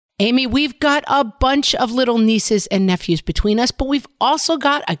Amy, we've got a bunch of little nieces and nephews between us, but we've also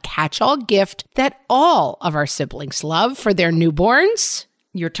got a catch-all gift that all of our siblings love for their newborns.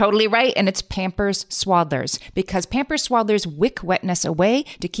 You're totally right, and it's Pampers Swaddlers, because Pampers Swaddlers wick wetness away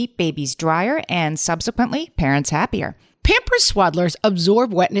to keep babies drier and subsequently parents happier. Pampers Swaddlers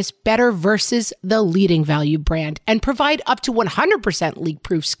absorb wetness better versus the leading value brand and provide up to 100%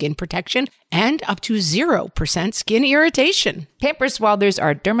 leak-proof skin protection and up to 0% skin irritation. Pampers Swaddlers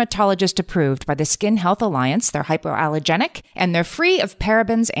are dermatologist approved by the Skin Health Alliance. They're hypoallergenic and they're free of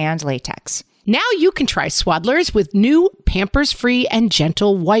parabens and latex. Now you can try Swaddlers with new Pampers-free and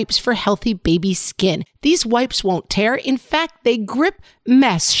gentle wipes for healthy baby skin. These wipes won't tear. In fact, they grip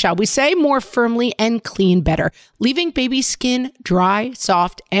mess, shall we say, more firmly and clean better, leaving baby skin dry,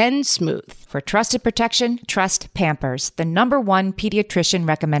 soft, and smooth. For trusted protection, trust Pampers, the #1 pediatrician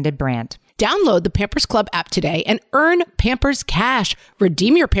recommended brand. Download the Pampers Club app today and earn Pampers Cash.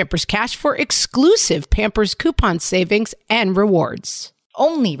 Redeem your Pampers Cash for exclusive Pampers coupon savings and rewards.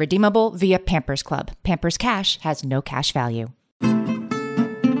 Only redeemable via Pampers Club. Pampers Cash has no cash value.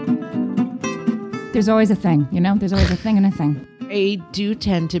 There's always a thing, you know? There's always a thing and a thing. I do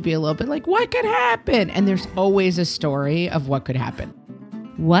tend to be a little bit like, what could happen? And there's always a story of what could happen.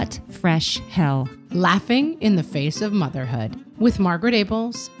 What fresh hell? Laughing in the face of motherhood with Margaret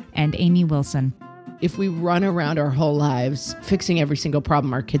Abels And Amy Wilson. If we run around our whole lives fixing every single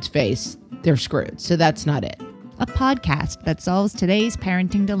problem our kids face, they're screwed. So that's not it. A podcast that solves today's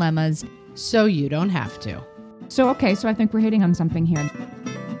parenting dilemmas. So you don't have to. So I think we're hitting on something here.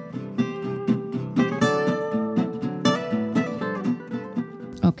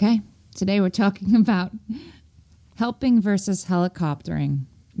 Okay, today we're talking about helping versus helicoptering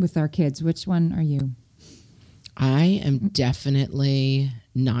with our kids. Which one are you? I am definitely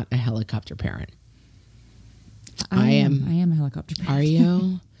not a helicopter parent. I am a helicopter parent. Are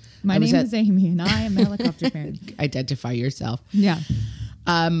you? My name is Amy, and I am a helicopter parent. Identify yourself. Yeah.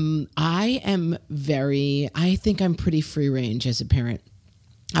 I think I'm pretty free range as a parent.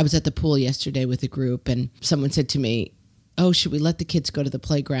 I was at the pool yesterday with a group and someone said to me, oh, should we let the kids go to the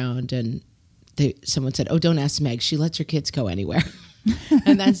playground? And someone said, oh, don't ask Meg. She lets her kids go anywhere.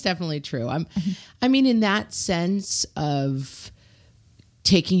 And that's definitely true. I mean, in that sense of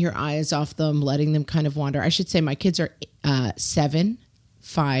taking your eyes off them, letting them kind of wander. I should say my kids are 7,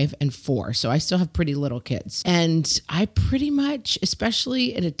 5, and 4. So I still have pretty little kids. And I pretty much,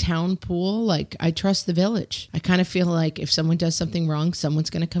 especially in a town pool, like I trust the village. I kind of feel like if someone does something wrong, someone's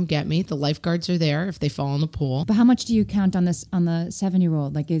going to come get me. The lifeguards are there if they fall in the pool. But how much do you count on the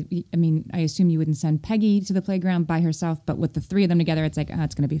 7-year-old? Like, I mean, I assume you wouldn't send Peggy to the playground by herself, but with the 3 of them together, it's like,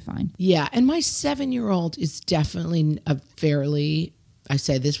 it's going to be fine. Yeah. And my 7-year-old is definitely a fairly, I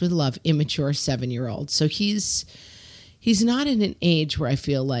say this with love, immature 7-year-old. So he's not in an age where I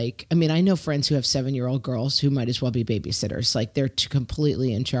feel like, I mean, I know friends who have 7-year-old girls who might as well be babysitters. Like they're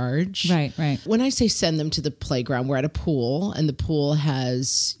completely in charge. Right. When I say send them to the playground, we're at a pool and the pool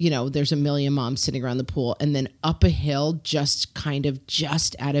has, there's a million moms sitting around the pool. And then up a hill, just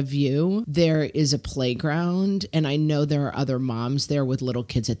out of view, there is a playground. And I know there are other moms there with little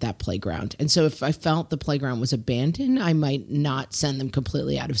kids at that playground. And so if I felt the playground was abandoned, I might not send them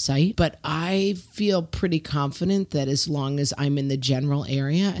completely out of sight. But I feel pretty confident that as long as I'm in the general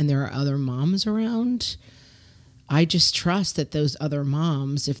area and there are other moms around, I just trust that those other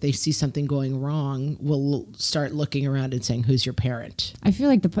moms, if they see something going wrong, will start looking around and saying, who's your parent? I feel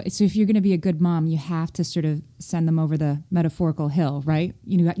like so if you're going to be a good mom, you have to sort of send them over the metaphorical hill, right?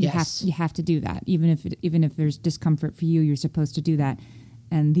 Yes. You have to do that. Even if there's discomfort for you, you're supposed to do that.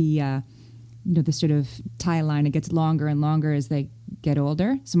 And the sort of tie line, it gets longer and longer as they get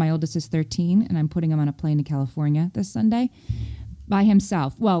older. So my oldest is 13 and I'm putting him on a plane to California this Sunday by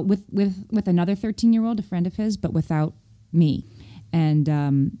himself. Well, with another 13-year-old, a friend of his, but without me.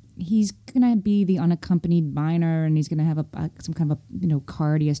 And he's going to be the unaccompanied minor, and he's going to have some kind of a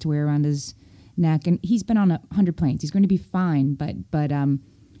card he has to wear around his neck. And he's been on 100 planes. He's going to be fine, but and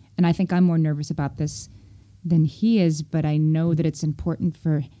I think I'm more nervous about this than he is, but I know that it's important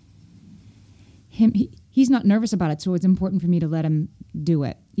for him. He's not nervous about it, so it's important for me to let him do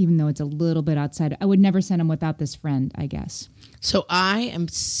it, even though it's a little bit outside. I would never send him without this friend, I guess. So I am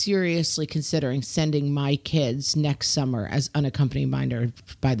seriously considering sending my kids next summer as unaccompanied minors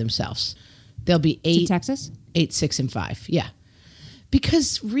by themselves. They'll be 8. To Texas? 8, 6, and 5. Yeah.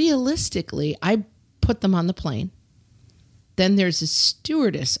 Because realistically, I put them on the plane. Then there's a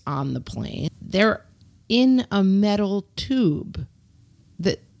stewardess on the plane. They're in a metal tube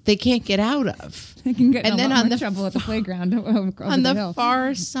that they can't get out of. They can get in a lot more trouble at the playground. On the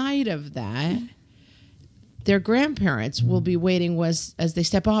far side of that, their grandparents will be waiting as they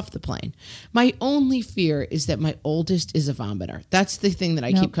step off the plane. My only fear is that my oldest is a vomiter. That's the thing that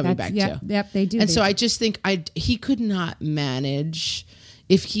I keep coming back to. Yep, they do. And so I just think he could not manage.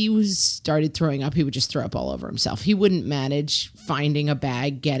 If he started throwing up, he would just throw up all over himself. He wouldn't manage finding a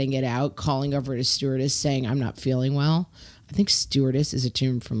bag, getting it out, calling over to stewardess, saying, I'm not feeling well. I think stewardess is a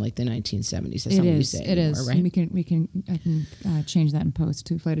term from like the 1970s. That's not what you say It anymore, is. right? I can change that in post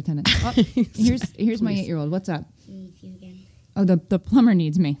to flight attendant. Oh, here's my 8-year-old. What's up? Needs you again. Oh, the plumber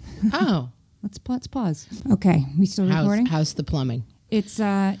needs me. Oh. Let's pause. Okay, we still recording? How's the plumbing? It's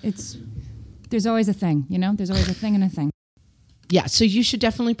there's always a thing, you know? There's always a thing and a thing. Yeah, so you should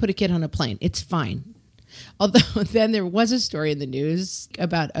definitely put a kid on a plane. It's fine. Although then there was a story in the news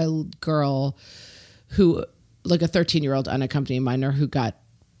about a girl who, like a 13-year-old unaccompanied minor who got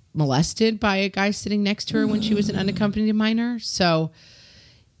molested by a guy sitting next to her when she was an unaccompanied minor. So,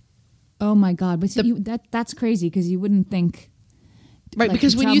 oh my God! But that's crazy because you wouldn't think, right? like,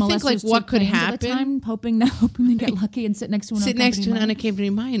 because when child you think like molesters what take could planes at the happen, time, hoping to get lucky and sit next to an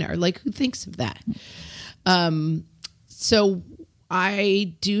unaccompanied minor, like who thinks of that? So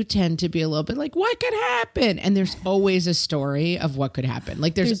I do tend to be a little bit like, what could happen? And there's always a story of what could happen.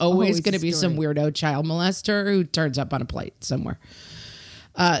 Like there's always going to be some weirdo child molester who turns up on a plate somewhere.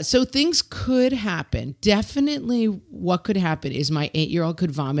 So things could happen. Definitely what could happen is my 8-year-old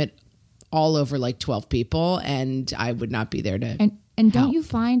could vomit all over like 12 people and I would not be there to And don't you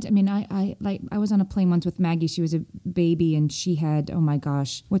find, I mean, I was on a plane once with Maggie. She was a baby and she had, oh my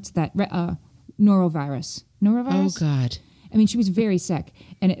gosh, what's that? Norovirus. Oh God. I mean, she was very sick,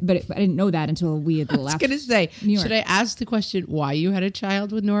 but I didn't know that until we had the last. I was going to say, should I ask the question why you had a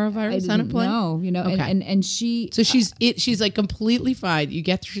child with norovirus on a plane? No, you know, okay. and she. So she's like completely fine. You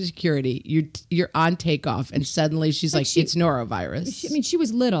get through security, you're on takeoff, and suddenly she's like it's norovirus. She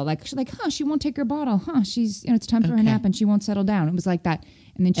was little, she won't take her bottle, she's, it's time for her nap, and she won't settle down. It was like that.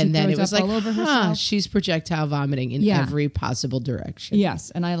 And then she throws up all over herself. She's projectile vomiting in every possible direction. Yes,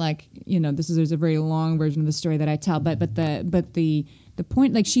 and I there's a very long version of the story that I tell, but the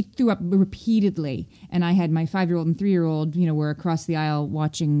point, like she threw up repeatedly, and I had my 5-year-old and 3-year-old, were across the aisle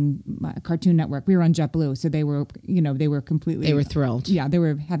watching Cartoon Network. We were on JetBlue, so they were completely. They were thrilled. Yeah, they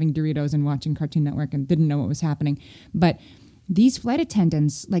were having Doritos and watching Cartoon Network and didn't know what was happening, but. These flight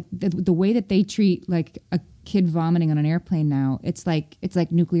attendants, like the way that they treat like a kid vomiting on an airplane now, it's like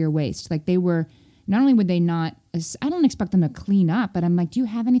nuclear waste. Like they were, not only would they not, I don't expect them to clean up, but I'm like, do you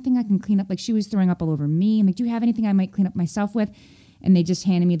have anything I can clean up? Like she was throwing up all over me. I'm like, do you have anything I might clean up myself with? And they just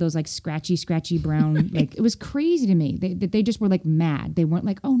handed me those like scratchy brown, right. Like it was crazy to me. They just were like mad. They weren't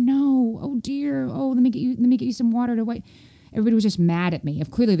like, oh no, oh dear, oh let me get you some water to wipe. Everybody was just mad at me.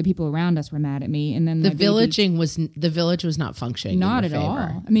 Clearly, the people around us were mad at me, and then the village was not functioning. Not in at your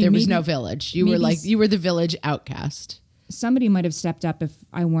favor. all. I mean, there was no village. You were the village outcast. Somebody might have stepped up if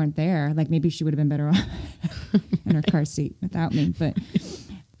I weren't there. Like maybe she would have been better off in her car seat without me. But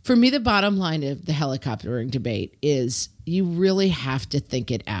for me, the bottom line of the helicoptering debate is you really have to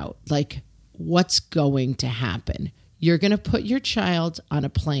think it out. Like, what's going to happen? You're going to put your child on a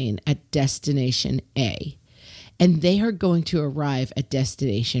plane at destination A. And they are going to arrive at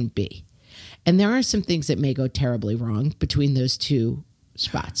destination B. And there are some things that may go terribly wrong between those two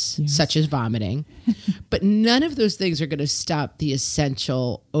spots, such as vomiting. But none of those things are going to stop the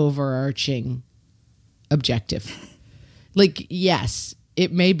essential overarching objective. Like, yes,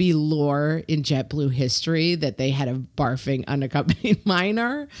 it may be lore in JetBlue history that they had a barfing unaccompanied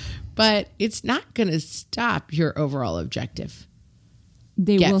minor, but it's not going to stop your overall objective.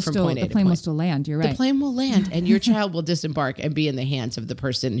 The plane will still land. You're right. The plane will land and your child will disembark and be in the hands of the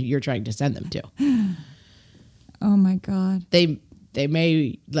person you're trying to send them to. Oh my God. They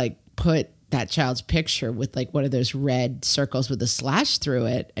may like put that child's picture with like one of those red circles with a slash through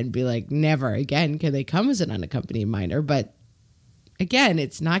it and be like, never again can they come as an unaccompanied minor. But again,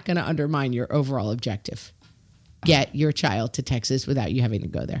 it's not going to undermine your overall objective. Get your child to Texas without you having to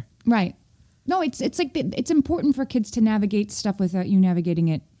go there. Right. No, it's like it's important for kids to navigate stuff without you navigating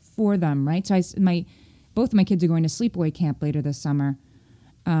it for them, right? So both of my kids are going to sleepaway camp later this summer,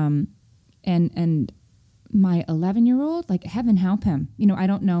 and my 11-year-old, like heaven help him, I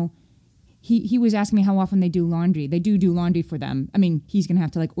don't know. He was asking me how often they do laundry. They do laundry for them. I mean, he's gonna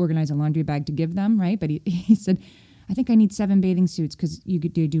have to like organize a laundry bag to give them, right? But he said, I think I need 7 bathing suits because you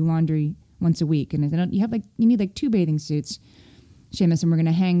do laundry once a week, and I said, you need like 2 bathing suits. Seamus, and we're going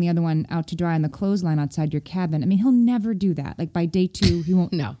to hang the other one out to dry on the clothesline outside your cabin. I mean, he'll never do that. Like by day 2, he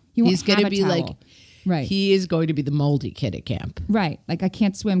won't. No, he's going to be towel. Like, right. He is going to be the moldy kid at camp. Right. Like I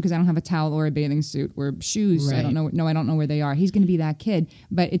can't swim because I don't have a towel or a bathing suit or shoes. Right. I don't know. No, I don't know where they are. He's going to be that kid.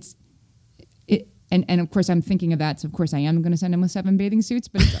 But And of course, I'm thinking of that. So of course, I am going to send him with 7 bathing suits.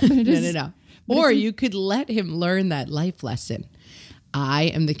 But it is, No. Or you could let him learn that life lesson. I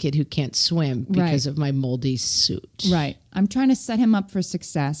am the kid who can't swim because of my moldy suit. Right. I'm trying to set him up for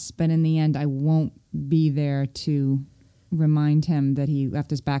success, but in the end, I won't be there to remind him that he left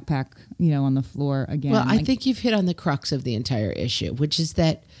his backpack, on the floor again. Well, I think you've hit on the crux of the entire issue, which is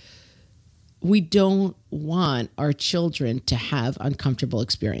that we don't want our children to have uncomfortable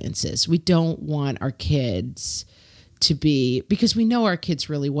experiences. We don't want our kids to be, because we know our kids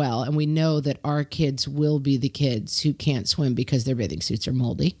really well, and we know that our kids will be the kids who can't swim because their bathing suits are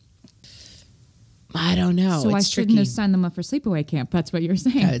moldy. I don't know. So it's I shouldn't tricky. have signed them up for sleepaway camp. That's what you're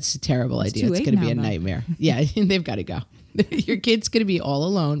saying. Yeah, it's a terrible idea. It's going to be a nightmare. Yeah, they've got to go. Your kid's going to be all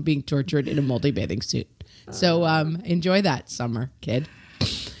alone being tortured in a moldy bathing suit. So enjoy that summer, kid.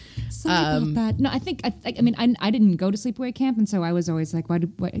 Sorry about that. No, I didn't go to sleepaway camp, and so I was always like, why?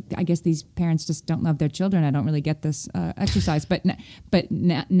 I guess these parents just don't love their children. I don't really get this exercise. But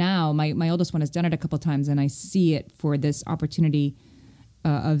now my oldest one has done it a couple of times, and I see it for this opportunity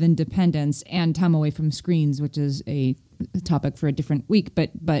of independence and time away from screens, which is a topic for a different week.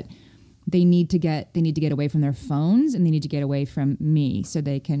 But they need to get away from their phones, and they need to get away from me, so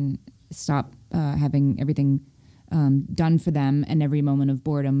they can stop having everything done for them and every moment of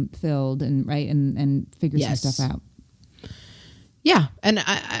boredom filled and figure some stuff out. Yeah. And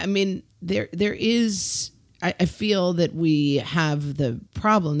I mean, there is, I feel that we have the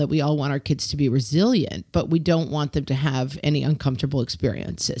problem that we all want our kids to be resilient, but we don't want them to have any uncomfortable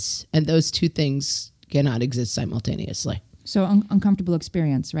experiences. And those two things cannot exist simultaneously. So uncomfortable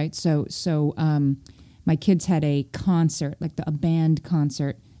experience, right? So my kids had a concert, like a band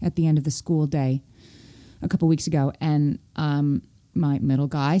concert at the end of the school day a couple weeks ago, and my middle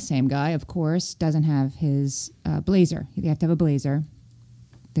guy, same guy, of course, doesn't have his blazer. They have to have a blazer.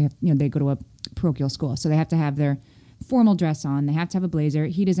 They go to a parochial school, so they have to have their formal dress on. They have to have a blazer.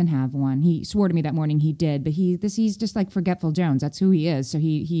 He doesn't have one. He swore to me that morning he did, but he's just like Forgetful Jones. That's who he is. So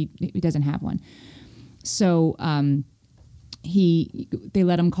he doesn't have one. So they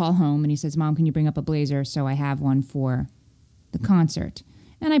let him call home, and he says, "Mom, can you bring up a blazer so I have one for the concert?"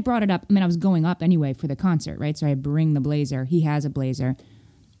 And I brought it up. I was going up anyway for the concert, right? So I bring the blazer. He has a blazer.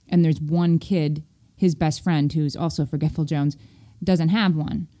 And there's one kid, his best friend, who's also Forgetful Jones, doesn't have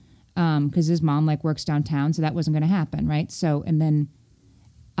one because his mom works downtown, so that wasn't going to happen, right? So, and then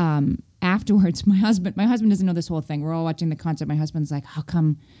afterwards, my husband doesn't know this whole thing. We're all watching the concert. My husband's like, how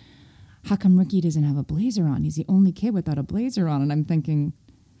come Ricky doesn't have a blazer on? He's the only kid without a blazer on. And I'm thinking,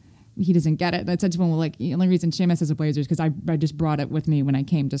 he doesn't get it. And I said to him, well, the only reason Seamus has a blazer is because I just brought it with me when I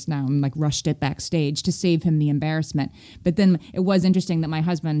came just now and rushed it backstage to save him the embarrassment. But then it was interesting that my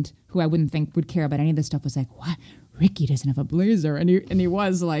husband, who I wouldn't think would care about any of this stuff, was like, what? Ricky doesn't have a blazer. And he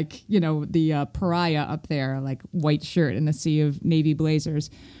was the pariah up there, white shirt in a sea of navy blazers.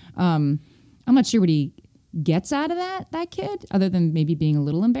 I'm not sure what he gets out of that kid, other than maybe being a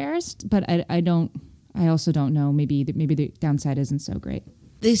little embarrassed. But I also don't know. Maybe the downside isn't so great.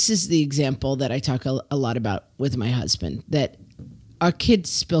 This is the example that I talk a lot about with my husband, that our kid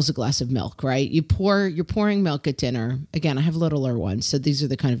spills a glass of milk, right? You're pouring milk at dinner. Again, I have littler ones, so these are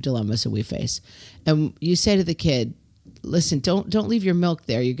the kind of dilemmas that we face. And you say to the kid, listen, don't leave your milk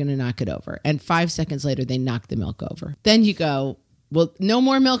there. You're going to knock it over. And 5 seconds later, they knock the milk over. Then you go, well, no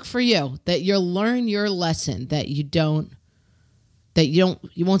more milk for you. That you'll learn your lesson that you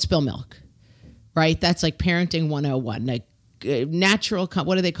won't spill milk, right? That's like parenting 101. Natural,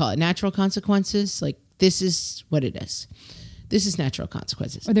 what do they call it? Natural consequences. This is what it is. This is natural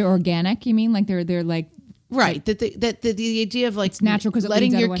consequences. Are they organic? You mean they're right? That the idea of it's natural because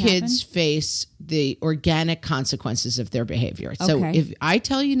letting your kids face the organic consequences of their behavior. Okay. So if I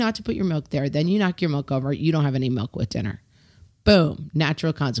tell you not to put your milk there, then you knock your milk over. You don't have any milk with dinner. Boom,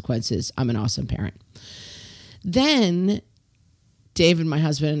 natural consequences. I'm an awesome parent. Then David, my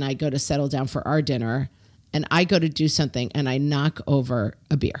husband, and I go to settle down for our dinner. And I go to do something and I knock over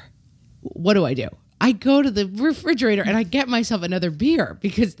a beer. What do? I go to the refrigerator and I get myself another beer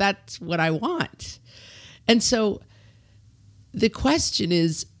because that's what I want. And so the question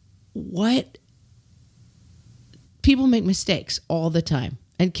is, people make mistakes all the time,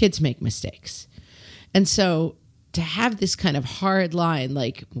 and kids make mistakes. And so to have this kind of hard line,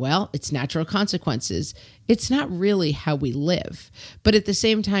 it's natural consequences, it's not really how we live. But at the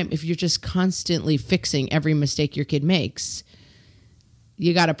same time, if you're just constantly fixing every mistake your kid makes,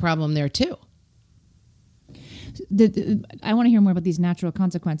 you got a problem there too. I want to hear more about these natural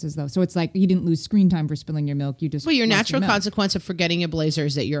consequences, though. So it's you didn't lose screen time for spilling your milk. You just your natural consequence of forgetting a blazer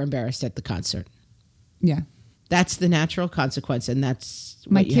is that you're embarrassed at the concert. Yeah. That's the natural consequence, and that's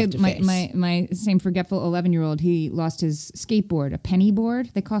My what you have kid, to face. my same forgetful 11-year-old, he lost his skateboard, a penny board.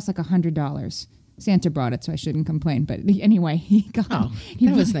 They cost like $100. Santa brought it, so I shouldn't complain. But anyway, he got. Oh,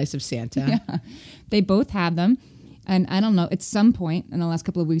 that was nice of Santa. Yeah, they both have them. And I don't know, at some point in the last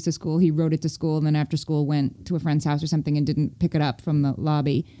couple of weeks of school, he rode it to school, and then after school went to a friend's house or something and didn't pick it up from the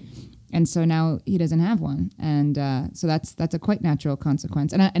lobby. And so now he doesn't have one. And so that's a quite natural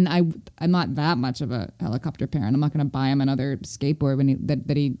consequence. And I'm not that much of a helicopter parent. I'm not going to buy him another skateboard when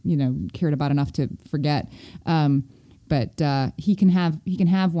that he cared about enough to forget. But he can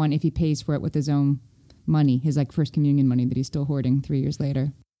have one if he pays for it with his own money, his like first communion money that he's still hoarding 3 years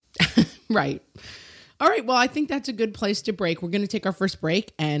later. Right. All right. Well, I think that's a good place to break. We're going to take our first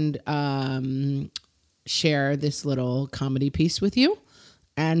break and share this little comedy piece with you.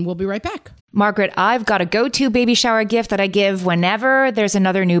 And we'll be right back. Margaret, I've got a go-to baby shower gift that I give whenever there's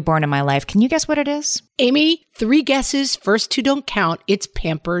another newborn in my life. Can you guess what it is? Amy, 3 guesses. First 2 don't count. It's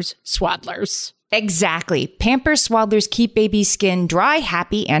Pampers Swaddlers. Exactly. Pampers Swaddlers keep baby's skin dry,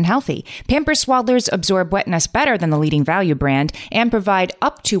 happy, and healthy. Pampers Swaddlers absorb wetness better than the leading value brand and provide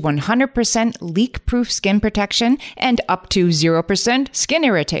up to 100% leak-proof skin protection and up to 0% skin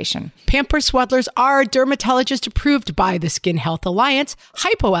irritation. Pampers Swaddlers are dermatologist approved by the Skin Health Alliance,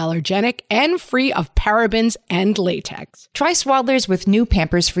 hypoallergenic, and free of parabens and latex. Try Swaddlers with new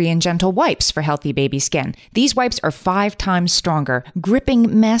Pampers Free and Gentle wipes for healthy baby skin. These wipes are 5 times stronger,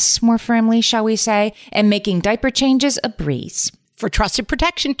 gripping mess more firmly, shall we say, and making diaper changes a breeze. For trusted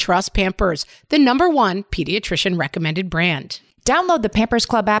protection, trust Pampers, the #1 pediatrician recommended brand. Download the Pampers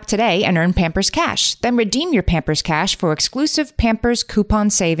Club app today and earn Pampers Cash. Then redeem your Pampers Cash for exclusive Pampers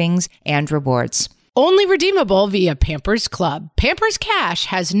coupon savings and rewards. Only redeemable via Pampers Club. Pampers Cash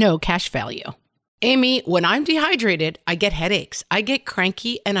has no cash value. Amy, when I'm dehydrated, I get headaches, I get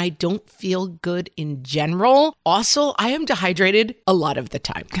cranky, and I don't feel good in general. Also, I am dehydrated a lot of the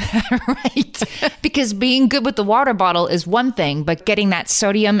time. Right. Because being good with the water bottle is one thing, but getting that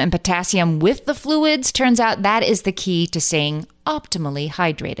sodium and potassium with the fluids, turns out that is the key to staying optimally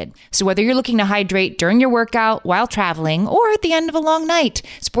hydrated. So whether you're looking to hydrate during your workout, while traveling, or at the end of a long night,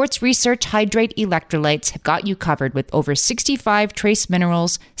 Sports Research Hydrate Electrolytes have got you covered with over 65 trace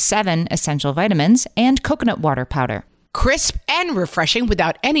minerals, 7 essential vitamins, and coconut water powder. Crisp and refreshing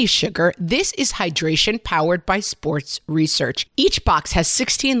without any sugar, this is hydration powered by Sports Research. Each box has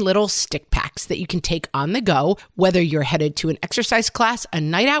 16 little stick packs that you can take on the go, whether you're headed to an exercise class, a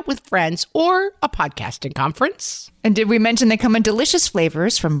night out with friends, or a podcasting conference. And did we mention they come in delicious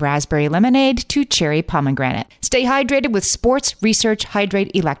flavors from raspberry lemonade to cherry pomegranate? Stay hydrated with Sports Research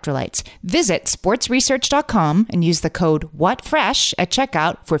Hydrate Electrolytes. Visit sportsresearch.com and use the code WHATFRESH at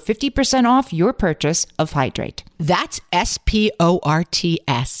checkout for 50% off your purchase of Hydrate. That's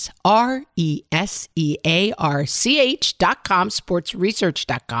SportsResearch.com,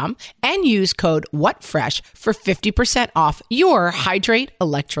 sportsresearch.com, and use code WHATFRESH for 50% off your Hydrate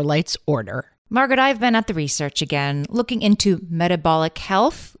Electrolytes order. Margaret, I've been at the research again, looking into metabolic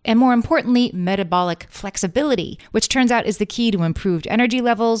health and, more importantly, metabolic flexibility, which turns out is the key to improved energy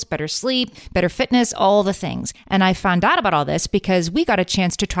levels, better sleep, better fitness, all the things. And I found out about all this because we got a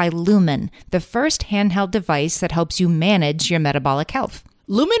chance to try Lumen, the first handheld device that helps you manage your metabolic health.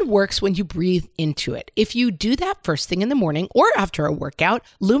 Lumen works when you breathe into it. If you do that first thing in the morning or after a workout,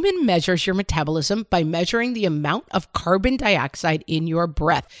 Lumen measures your metabolism by measuring the amount of carbon dioxide in your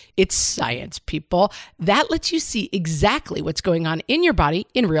breath. It's science, people. That lets you see exactly what's going on in your body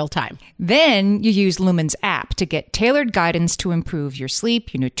in real time. Then you use Lumen's app to get tailored guidance to improve your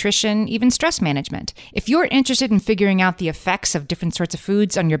sleep, your nutrition, even stress management. If you're interested in figuring out the effects of different sorts of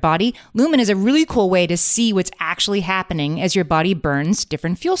foods on your body, Lumen is a really cool way to see what's actually happening as your body burns different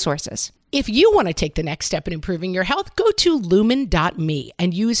fuel sources. If you want to take the next step in improving your health, go to lumen.me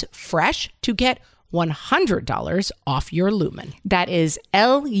and use FRESH to get $100 off your Lumen. That is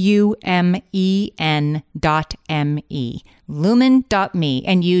LUMEN.ME. Lumen.me,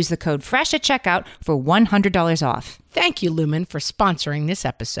 and use the code FRESH at checkout for $100 off. Thank you, Lumen, for sponsoring this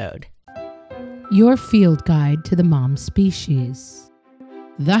episode. Your field guide to the mom species.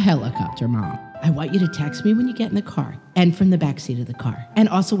 The helicopter mom. I want you to text me when you get in the car and from the back seat of the car, and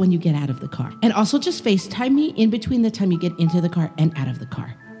also when you get out of the car, and also just FaceTime me in between the time you get into the car and out of the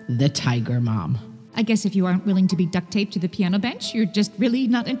car. The tiger mom. I guess if you aren't willing to be duct taped to the piano bench, you're just really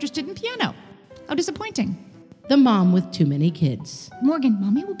not interested in piano. How disappointing. The mom with too many kids. Morgan,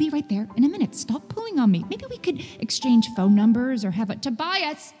 Mommy will be right there in a minute. Stop pulling on me. Maybe we could exchange phone numbers or have a...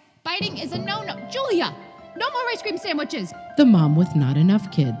 Tobias, biting is a no-no. Julia, no more ice cream sandwiches. The mom with not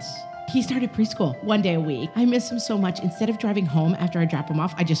enough kids. He started preschool 1 day a week. I miss him so much. Instead of driving home after I drop him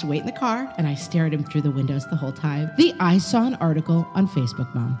off, I just wait in the car and I stare at him through the windows the whole time. I saw an article on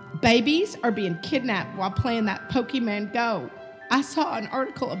Facebook, Mom. Babies are being kidnapped while playing that Pokemon Go. I saw an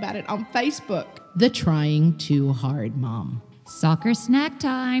article about it on Facebook. The trying too hard, Mom. Soccer snack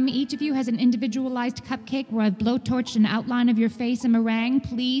time. Each of you has an individualized cupcake where I've blowtorched an outline of your face and meringue.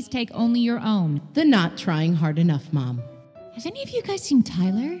 Please take only your own. The not trying hard enough, Mom. Has any of you guys seen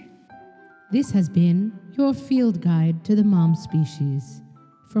Tyler? This has been your field guide to the mom species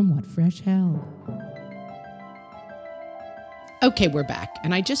from What Fresh Hell. Okay, we're back.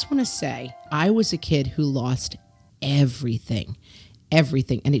 And I just want to say, I was a kid who lost everything.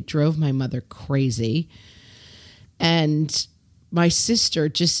 And it drove my mother crazy. And my sister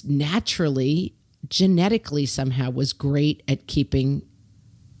just naturally, genetically somehow was great at keeping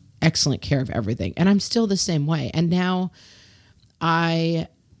excellent care of everything. And I'm still the same way. And now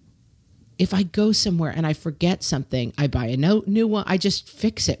if I go somewhere and I forget something, I buy a new one. I just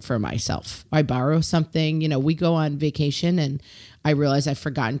fix it for myself. I borrow something. We go on vacation and I realize I've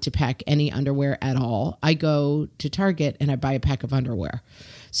forgotten to pack any underwear at all. I go to Target and I buy a pack of underwear.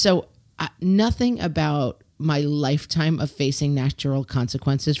 So nothing about my lifetime of facing natural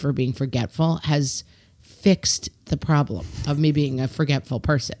consequences for being forgetful has fixed the problem of me being a forgetful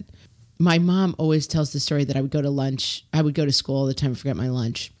person. My mom always tells the story that I would go to school all the time and forget my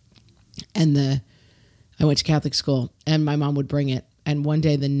lunch. And I went to Catholic school and my mom would bring it. And one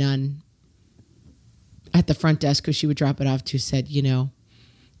day the nun at the front desk, who she would drop it off to, said,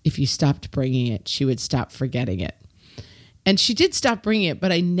 if you stopped bringing it, she would stop forgetting it. And she did stop bringing it,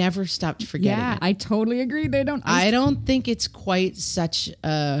 but I never stopped forgetting it. Yeah, I totally agree. I don't think it's quite such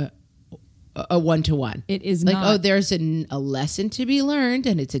a one-to-one. It is like, not. There's a lesson to be learned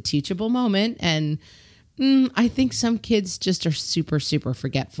and it's a teachable moment. And I think some kids just are super, super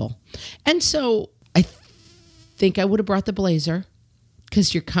forgetful. And so I think I would have brought the blazer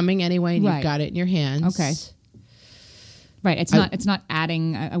because you're coming anyway and you've got it in your hands. Okay. Right. It's not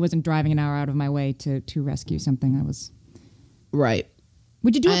adding. I wasn't driving an hour out of my way to rescue something. I was. Right.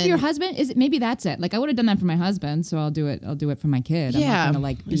 Would you do it for your husband? Maybe that's it. Like I would have done that for my husband, so I'll do it for my kid. Yeah. I'm not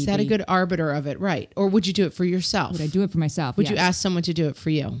gonna, is that a good arbiter of it? Right. Or would you do it for yourself? Would I do it for myself? Would you ask someone to do it for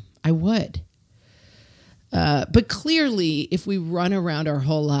you? I would. But clearly, if we run around our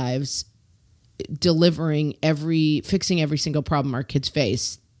whole lives fixing every single problem our kids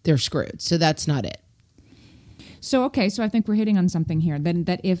face, they're screwed. So that's not it. So I think we're hitting on something here.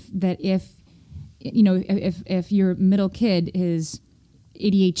 That if your middle kid is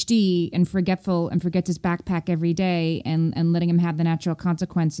ADHD and forgetful and forgets his backpack every day, and letting him have the natural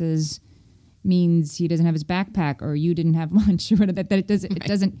consequences means he doesn't have his backpack or you didn't have lunch or whatever, that it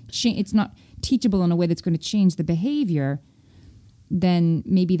doesn't change. It's not teachable in a way that's going to change the behavior. Then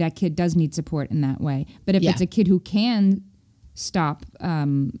maybe that kid does need support in that way. But if it's a kid who can stop,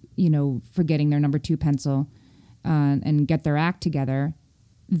 forgetting their number 2 pencil and get their act together,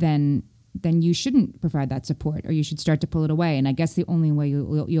 then you shouldn't provide that support, or you should start to pull it away. And I guess the only way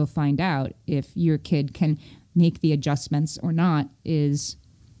you'll find out if your kid can make the adjustments or not is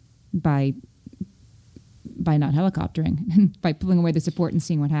by not helicoptering, by pulling away the support and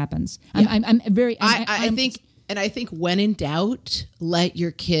seeing what happens. Yeah. I think when in doubt, let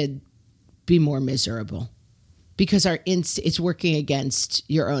your kid be more miserable, because it's working against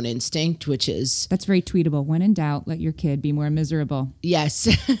your own instinct, which is... That's very tweetable. When in doubt, let your kid be more miserable. Yes.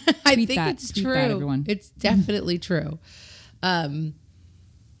 I think it's true. That, everyone. It's definitely true.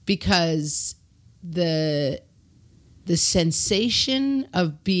 Because the sensation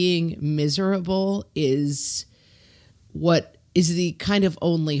of being miserable is what is the kind of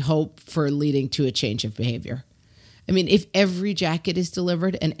only hope for leading to a change of behavior. I mean, if every jacket is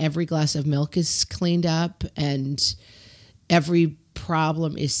delivered and every glass of milk is cleaned up and every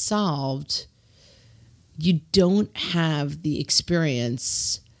problem is solved, you don't have the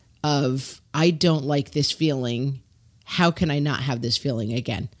experience of, I don't like this feeling. How can I not have this feeling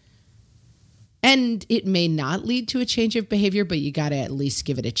again? And it may not lead to a change of behavior, but you got to at least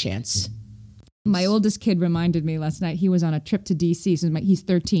give it a chance. My oldest kid reminded me last night, he was on a trip to D.C. So he's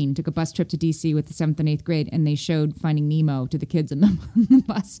 13, took a bus trip to D.C. with the 7th and 8th grade, and they showed Finding Nemo to the kids in the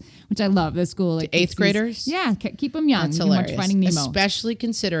bus, which I love. The school. Like, 8th graders? Yeah, keep them young. That's you hilarious. Can watch Finding Nemo. Especially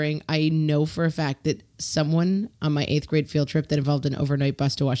considering I know for a fact that someone on my 8th grade field trip that involved an overnight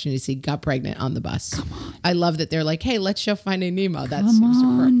bus to Washington, D.C. got pregnant on the bus. Come on. I love that they're like, hey, let's show Finding Nemo. That seems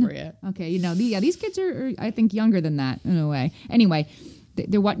appropriate. Okay, these kids are, I think, younger than that in a way. Anyway,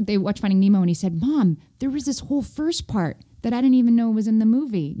 they watched Finding Nemo, and he said, Mom, there was this whole first part that I didn't even know was in the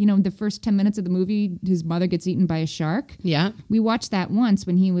movie. You know, the first 10 minutes of the movie, his mother gets eaten by a shark. Yeah. We watched that once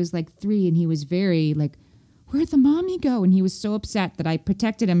when he was like 3, and he was very like, where'd the mommy go? And he was so upset that I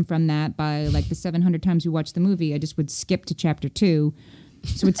protected him from that by like the 700 times we watched the movie. I just would skip to chapter 2.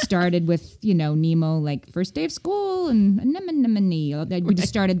 So it started with, you know, Nemo, like first day of school and anemone. We just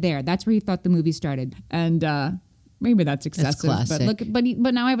started there. That's where he thought the movie started. And maybe that's excessive. That's classic.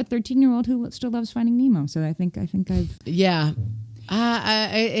 But now I have a 13-year-old who still loves Finding Nemo. So I think I've. Yeah.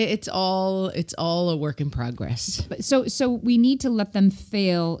 It's all a work in progress. So we need to let them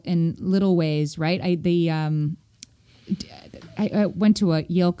fail in little ways, right? I went to a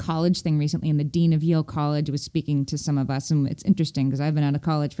Yale College thing recently, and the dean of Yale College was speaking to some of us, and it's interesting because I've been out of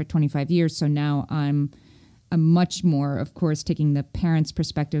college for 25 years, so now I'm much more, of course, taking the parents'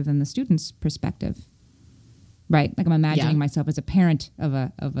 perspective than the students' perspective, right? Like I'm imagining myself as a parent of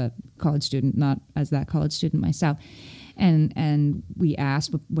a college student, not as that college student myself. And we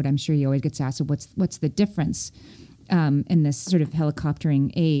asked what I'm sure he always gets asked, what's the difference in this sort of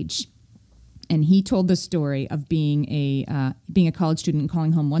helicoptering age? And he told the story of being a college student and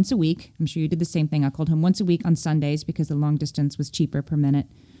calling home once a week. I'm sure you did the same thing. I called home once a week on Sundays because the long distance was cheaper per minute.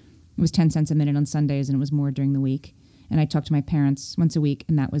 It was 10 cents a minute on Sundays, and it was more during the week. And I talked to my parents once a week,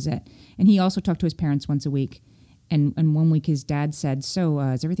 and that was it. And he also talked to his parents once a week. And one week his dad said, so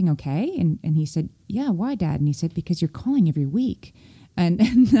is everything okay? And he said, yeah, why, Dad? And he said, because you're calling every week.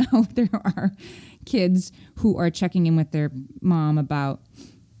 And now there are kids who are checking in with their mom about,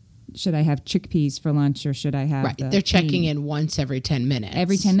 should I have chickpeas for lunch or should I have... Right, they're checking in once every 10 minutes.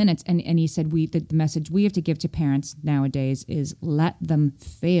 Every 10 minutes. And he said, the message we have to give to parents nowadays is let them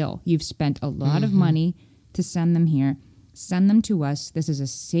fail. You've spent a lot of money to send them here. Send them to us. This is a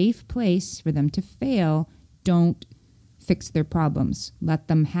safe place for them to fail. Don't fix their problems. Let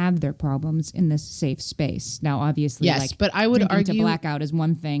them have their problems in this safe space. Now, obviously, yes, but I would drinking argue to blackout is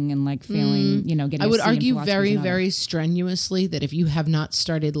one thing, and like failing, getting. I would a C in argue philosophy very, is another. very strenuously that if you have not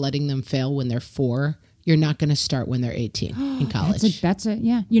started letting them fail when they're 4, you're not going to start when they're 18 in college. That's a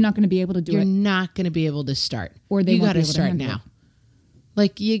yeah. You're not going to be able to do You're it. not going to be able to start. Or they you won't got be to able to start handle now. it.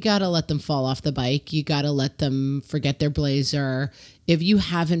 Like, you got to let them fall off the bike. You got to let them forget their blazer. If you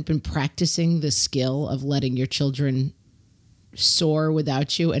haven't been practicing the skill of letting your children soar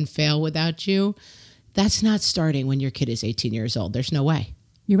without you and fail without you, that's not starting when your kid is 18 years old. There's no way.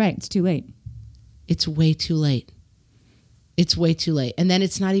 You're right. It's too late. It's way too late. It's way too late. And then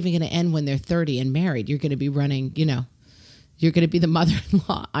it's not even going to end when they're 30 and married. You're going to be running, you're going to be the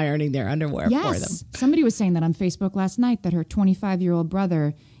mother-in-law ironing their underwear for them. Somebody was saying that on Facebook last night that her 25-year-old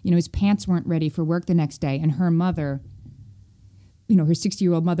brother, his pants weren't ready for work the next day, and her mother, her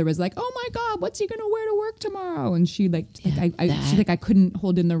 60-year-old mother was like, "Oh my God, what's he going to wear to work tomorrow?" And she she's like, I couldn't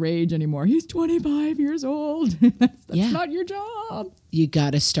hold in the rage anymore. He's 25 years old. That's not your job. You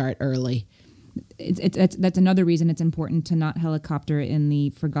got to start early. That's another reason it's important to not helicopter in the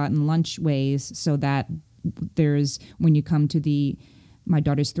forgotten lunch ways, so that there's, when you come to my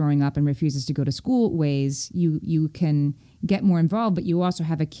daughter's throwing up and refuses to go to school ways, you can get more involved, but you also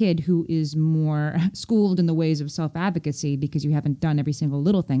have a kid who is more schooled in the ways of self-advocacy because you haven't done every single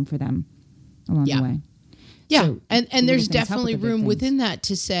little thing for them along the way. Yeah, So and there's things help definitely with the big room things. within that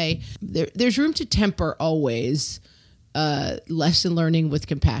to say there's room to temper always lesson learning with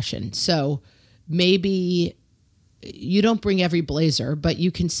compassion. So maybe you don't bring every blazer, but you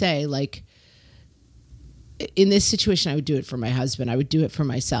can say, like, in this situation, I would do it for my husband. I would do it for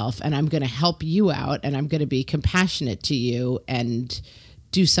myself. And I'm going to help you out. And I'm going to be compassionate to you and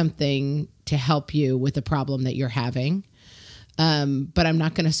do something to help you with the problem that you're having. But I'm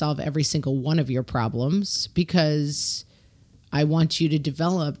not going to solve every single one of your problems because I want you to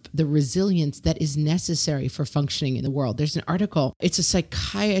develop the resilience that is necessary for functioning in the world. There's an article. It's a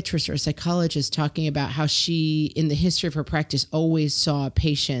psychiatrist or a psychologist talking about how she, in the history of her practice, always saw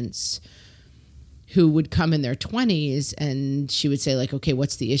patients who would come in their 20s, and she would say, like, okay,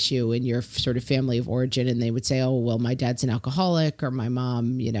 what's the issue in your sort of family of origin? And they would say, oh, well, my dad's an alcoholic, or my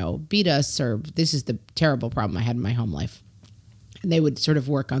mom, beat us, or this is the terrible problem I had in my home life. And they would sort of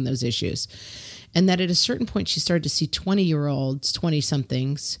work on those issues. And that at a certain point, she started to see 20-year-olds,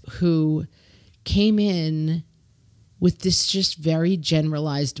 20-somethings, who came in with this just very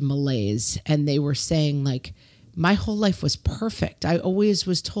generalized malaise. And they were saying, like, my whole life was perfect. I always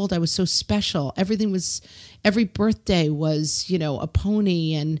was told I was so special. Every birthday was, a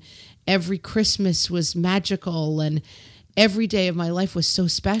pony, and every Christmas was magical, and every day of my life was so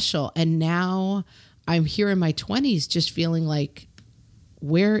special. And now I'm here in my 20s just feeling like,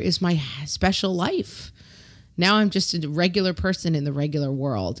 where is my special life? Now I'm just a regular person in the regular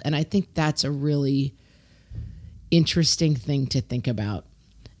world. And I think that's a really interesting thing to think about.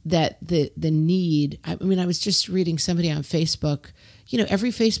 That the need, I mean, I was just reading somebody on Facebook,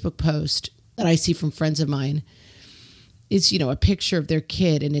 every Facebook post that I see from friends of mine is, a picture of their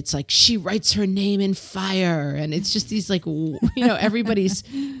kid, and it's like, she writes her name in fire. And it's just these like, everybody's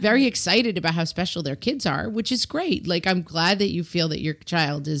very excited about how special their kids are, which is great. Like, I'm glad that you feel that your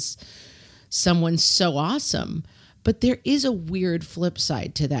child is someone so awesome. But there is a weird flip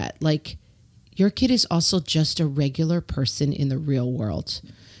side to that. Like, your kid is also just a regular person in the real world.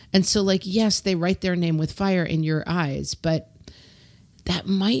 And so, like, yes, they write their name with fire in your eyes, but that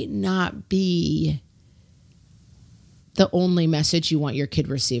might not be the only message you want your kid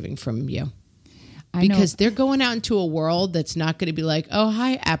receiving from you. Because they're going out into a world that's not going to be like, oh,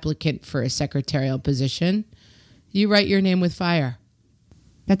 hi, applicant for a secretarial position. You write your name with fire.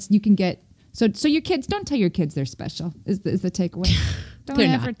 You can get, so your kids, don't tell your kids they're special, is the takeaway. Don't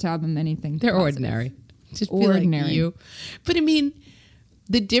ever tell them anything. They're positive. Ordinary. Just Ordinary. Be like you. But I mean,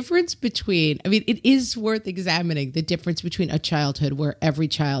 the difference between, it is worth examining the difference between a childhood where every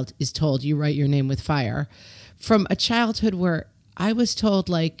child is told you write your name with fire from a childhood where I was told,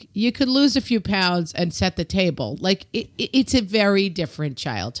 like, you could lose a few pounds and set the table. Like, it's a very different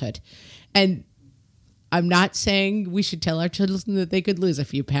childhood. And I'm not saying we should tell our children that they could lose a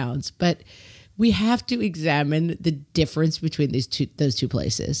few pounds, but we have to examine the difference between those two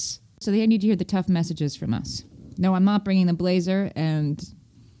places. So they need to hear the tough messages from us. No, I'm not bringing the blazer, and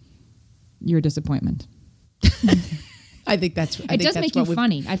you're a disappointment. I think that's. It does make you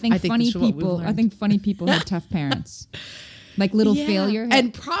funny. I think funny people have tough parents, like little failure.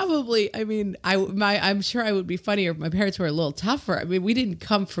 And probably, I'm sure I would be funnier if my parents were a little tougher. I mean, we didn't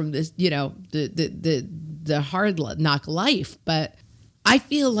come from this, the hard knock life, but I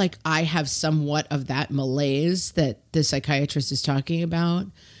feel like I have somewhat of that malaise that the psychiatrist is talking about.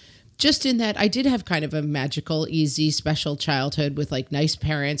 Just in that I did have kind of a magical, easy, special childhood with like nice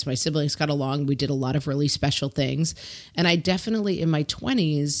parents. My siblings got along. We did a lot of really special things. And I definitely in my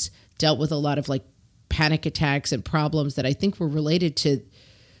 20s dealt with a lot of like panic attacks and problems that I think were related to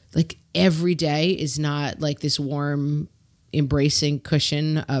like every day is not like this warm, embracing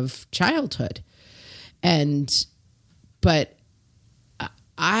cushion of childhood. But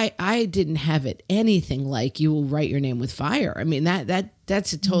I didn't have it anything like you will write your name with fire. I mean,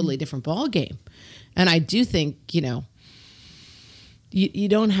 that's a totally different ball game. And I do think, you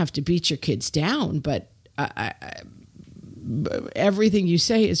don't have to beat your kids down, but everything you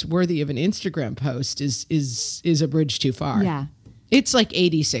say is worthy of an Instagram post is a bridge too far. Yeah. It's like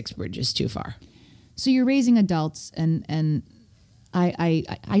 86 bridges too far. So you're raising adults and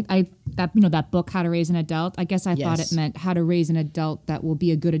that book, How to Raise an Adult, I guess I thought it meant how to raise an adult that will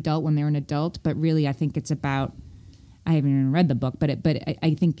be a good adult when they're an adult. But really, I think it's about, I haven't even read the book, but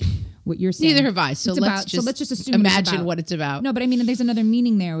I think what you're saying. Neither have I. So let's just assume imagine what it's about. No, but I mean, there's another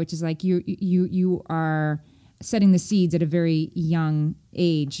meaning there, which is like you are setting the seeds at a very young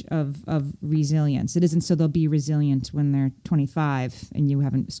age of resilience. It isn't so they'll be resilient when they're 25 and you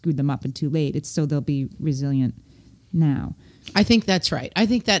haven't screwed them up and too late. It's so they'll be resilient now. I think that's right. I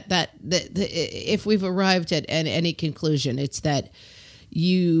think that if we've arrived at any conclusion, it's that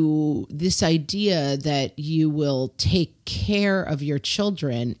this idea that you will take care of your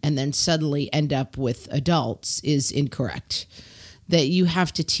children and then suddenly end up with adults is incorrect. That you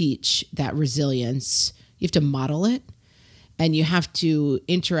have to teach that resilience. You have to model it, and you have to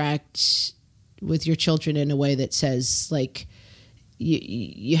interact with your children in a way that says, like,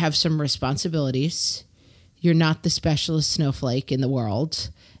 you have some responsibilities. You're not the specialist snowflake in the world.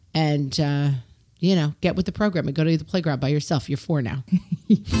 And, get with the program and go to the playground by yourself. You're 4 now.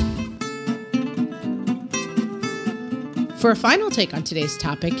 For a final take on today's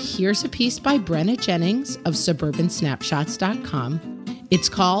topic, here's a piece by Brenna Jennings of SuburbanSnapshots.com. It's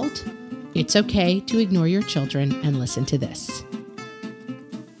called, It's Okay to Ignore Your Children and Listen to This.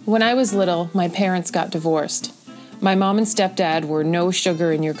 When I was little, my parents got divorced. My mom and stepdad were no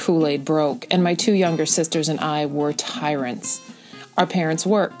sugar in your Kool-Aid broke, and my 2 younger sisters and I were tyrants. Our parents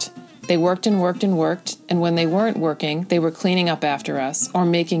worked. They worked and worked and worked, and when they weren't working, they were cleaning up after us, or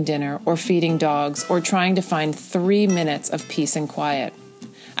making dinner, or feeding dogs, or trying to find 3 minutes of peace and quiet.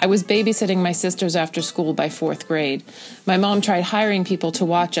 I was babysitting my sisters after school by 4th grade. My mom tried hiring people to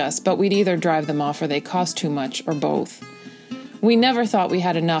watch us, but we'd either drive them off or they cost too much, or both. We never thought we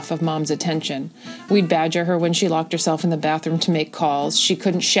had enough of Mom's attention. We'd badger her when she locked herself in the bathroom to make calls. She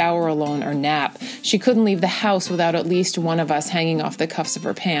couldn't shower alone or nap. She couldn't leave the house without at least one of us hanging off the cuffs of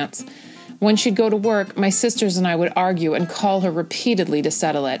her pants. When she'd go to work, my sisters and I would argue and call her repeatedly to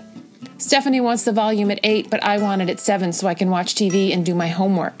settle it. Stephanie wants the volume at 8, but I want it at 7 so I can watch TV and do my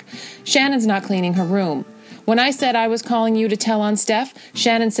homework. Shannon's not cleaning her room. When I said I was calling you to tell on Steph,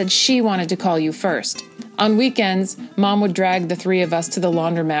 Shannon said she wanted to call you first. On weekends, Mom would drag the three of us to the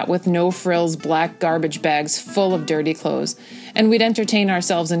laundromat with no-frills black garbage bags full of dirty clothes, and we'd entertain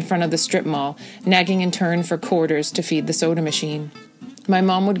ourselves in front of the strip mall, nagging in turn for quarters to feed the soda machine. My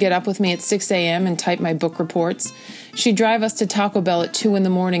mom would get up with me at 6 a.m. and type my book reports. She'd drive us to Taco Bell at 2 in the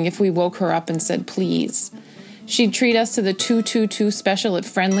morning if we woke her up and said please. She'd treat us to the 222 special at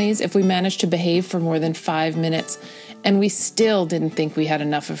Friendly's if we managed to behave for more than 5 minutes, and we still didn't think we had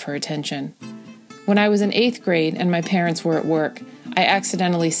enough of her attention. When I was in 8th grade and my parents were at work, I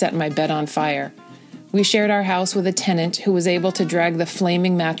accidentally set my bed on fire. We shared our house with a tenant who was able to drag the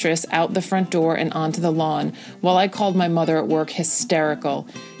flaming mattress out the front door and onto the lawn, while I called my mother at work hysterical,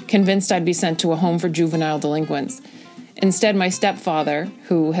 convinced I'd be sent to a home for juvenile delinquents. Instead, my stepfather,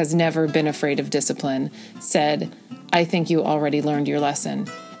 who has never been afraid of discipline, said, "I think you already learned your lesson,"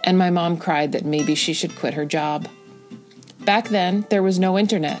 and my mom cried that maybe she should quit her job. Back then, there was no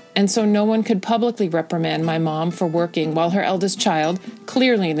internet, and so no one could publicly reprimand my mom for working while her eldest child,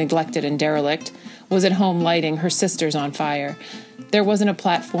 clearly neglected and derelict, was at home lighting her sisters on fire. There wasn't a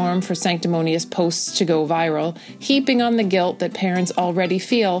platform for sanctimonious posts to go viral, heaping on the guilt that parents already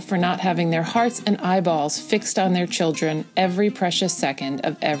feel for not having their hearts and eyeballs fixed on their children every precious second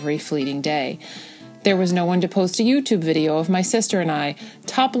of every fleeting day. There was no one to post a YouTube video of my sister and I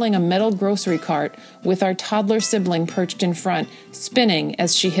toppling a metal grocery cart with our toddler sibling perched in front, spinning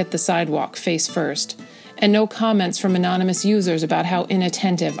as she hit the sidewalk face first, and no comments from anonymous users about how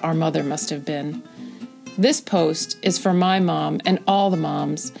inattentive our mother must have been. This post is for my mom and all the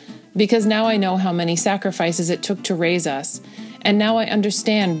moms, because now I know how many sacrifices it took to raise us, and now I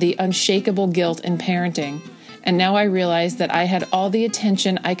understand the unshakable guilt in parenting, and now I realize that I had all the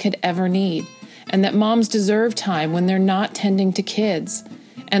attention I could ever need, and that moms deserve time when they're not tending to kids,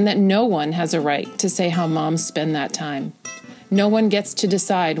 and that no one has a right to say how moms spend that time. No one gets to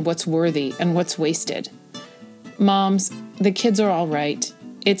decide what's worthy and what's wasted. Moms, the kids are all right.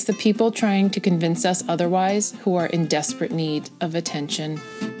 It's the people trying to convince us otherwise who are in desperate need of attention.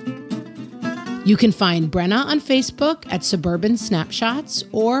 You can find Brenna on Facebook at Suburban Snapshots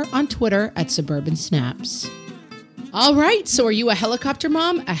or on Twitter at Suburban Snaps. All right, so are you a helicopter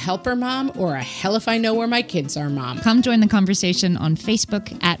mom, a helper mom, or a hell if I know where my kids are mom? Come join the conversation on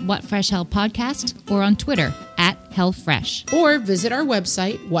Facebook at What Fresh Hell Podcast or on Twitter at HellFresh. Or visit our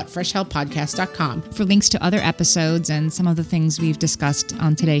website, whatfreshhellpodcast.com. For links to other episodes and some of the things we've discussed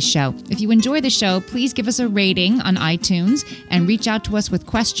on today's show. If you enjoy the show, please give us a rating on iTunes and reach out to us with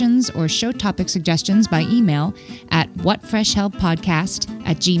questions or show topic suggestions by email at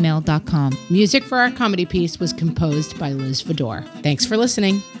whatfreshhellpodcast@gmail.com. Music for our comedy piece was composed by Liz Fedor. Thanks for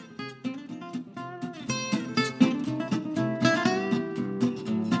listening.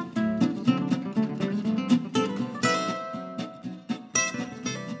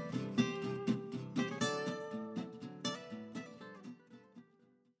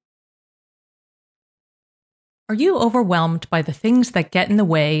 Are you overwhelmed by the things that get in the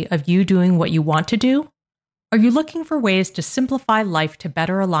way of you doing what you want to do? Are you looking for ways to simplify life to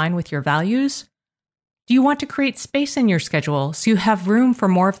better align with your values? Do you want to create space in your schedule so you have room for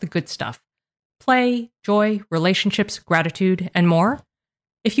more of the good stuff? Play, joy, relationships, gratitude, and more?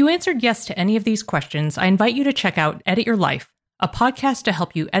 If you answered yes to any of these questions, I invite you to check out Edit Your Life, a podcast to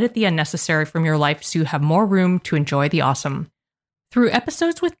help you edit the unnecessary from your life so you have more room to enjoy the awesome. Through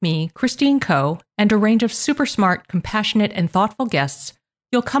episodes with me, Christine Coe, and a range of super smart, compassionate, and thoughtful guests,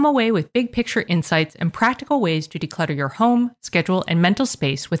 you'll come away with big picture insights and practical ways to declutter your home, schedule, and mental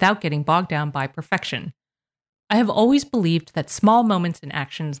space without getting bogged down by perfection. I have always believed that small moments and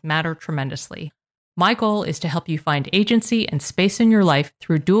actions matter tremendously. My goal is to help you find agency and space in your life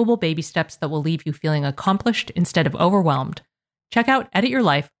through doable baby steps that will leave you feeling accomplished instead of overwhelmed. Check out Edit Your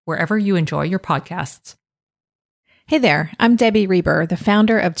Life wherever you enjoy your podcasts. Hey there, I'm Debbie Reber, the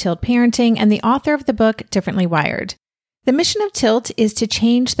founder of Tilt Parenting and the author of the book Differently Wired. The mission of Tilt is to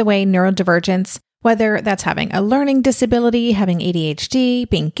change the way neurodivergence, whether that's having a learning disability, having ADHD,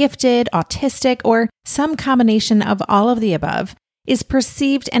 being gifted, autistic, or some combination of all of the above, is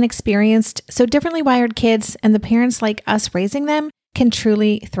perceived and experienced so differently wired kids and the parents like us raising them can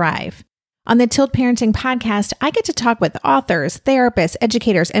truly thrive. On the Tilt Parenting podcast, I get to talk with authors, therapists,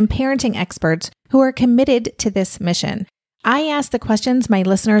 educators, and parenting experts who are committed to this mission. I ask the questions my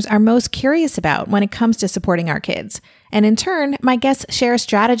listeners are most curious about when it comes to supporting our kids. And in turn, my guests share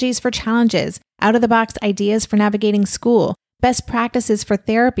strategies for challenges, out-of-the-box ideas for navigating school, best practices for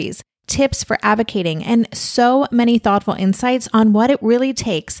therapies, tips for advocating, and so many thoughtful insights on what it really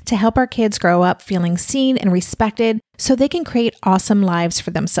takes to help our kids grow up feeling seen and respected so they can create awesome lives for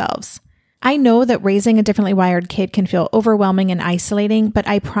themselves. I know that raising a differently wired kid can feel overwhelming and isolating, but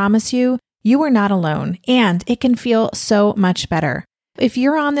I promise you, you are not alone, and it can feel so much better. If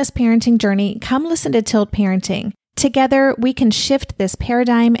you're on this parenting journey, come listen to Tilt Parenting. Together, we can shift this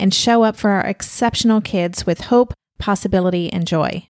paradigm and show up for our exceptional kids with hope, possibility, and joy.